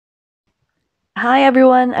Hi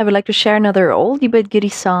everyone, I would like to share another oldie but goodie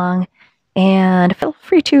song, and feel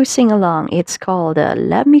free to sing along. It's called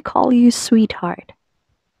Let Me Call You Sweetheart.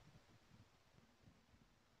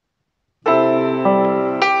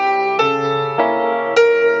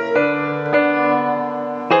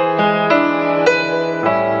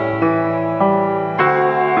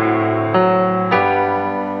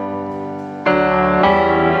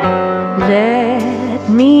 Let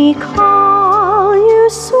me call you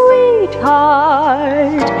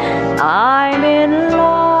sweetheart, I'm in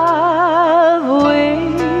love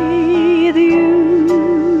with you.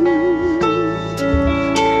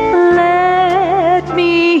 Let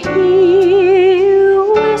me hear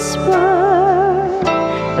you whisper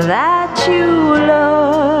that you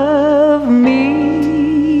love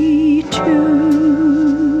me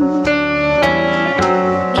too.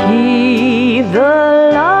 Keep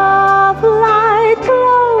the love light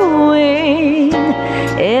glowing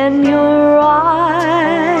in your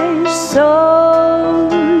eyes so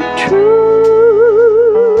true.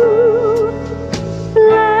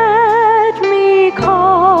 Let me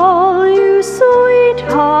call you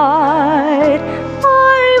sweetheart,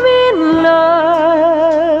 I'm in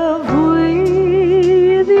love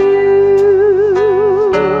with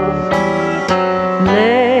you.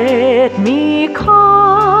 Let me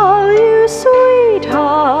call you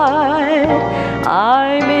sweetheart,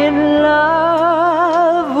 I'm in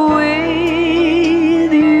love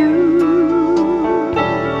with you.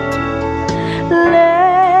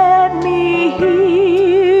 Let me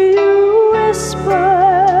hear you whisper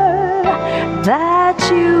that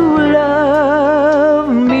you love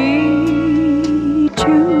me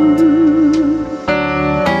too.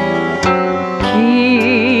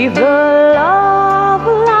 Keep the love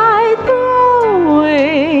light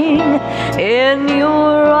glowing in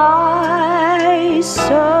your eyes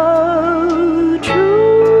so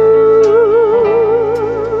true.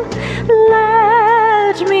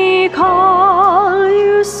 Let me call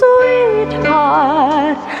you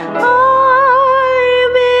sweetheart,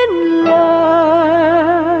 I'm in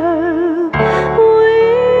love with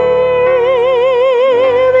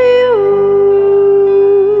you.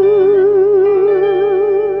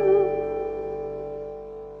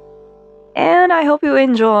 And I hope you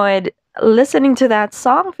enjoyed listening to that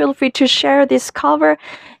song. Feel free to share this cover.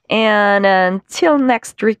 And until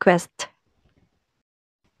next request.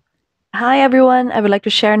 Hi everyone, I would like to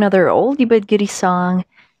share another oldie but goodie song.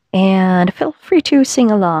 And feel free to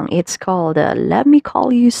sing along. It's called Let Me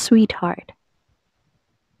Call You Sweetheart.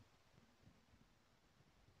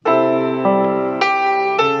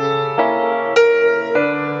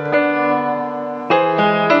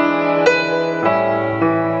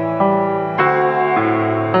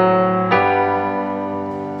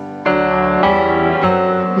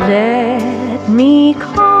 Let me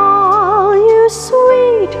call you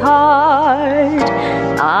sweetheart,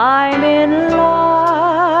 I'm in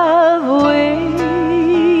love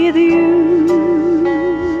with you.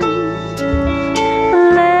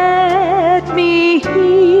 Let me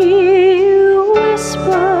hear you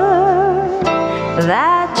whisper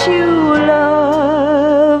that you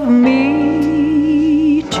love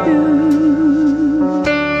me too.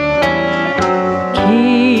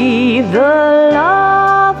 Keep the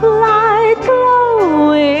love light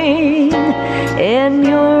glowing in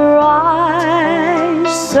your eyes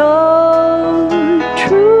so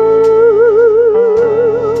true.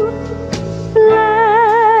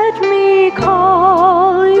 Let me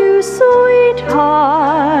call you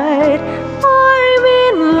sweetheart, I'm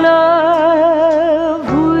in love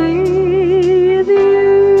with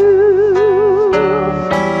you.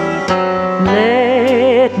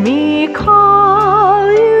 Let me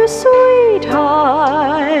call you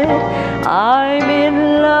sweetheart, I'm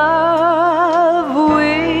in love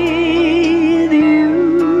with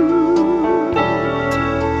you.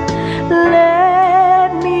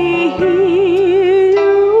 Let me hear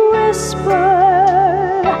you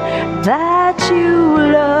whisper that you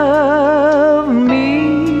love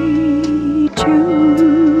me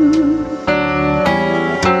too.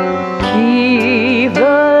 Keep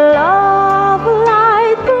the love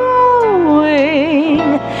light glowing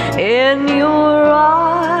in your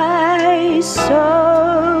eyes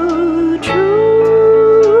so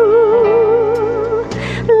true.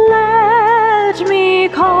 Let me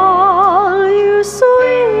call you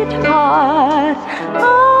sweetheart,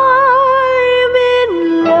 I'm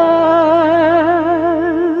in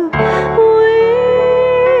love with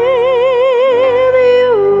you.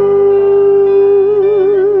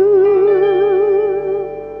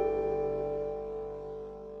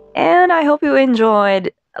 And I hope you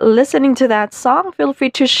enjoyed listening to that song. Feel free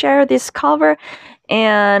to share this cover.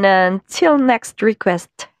 And until next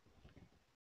request.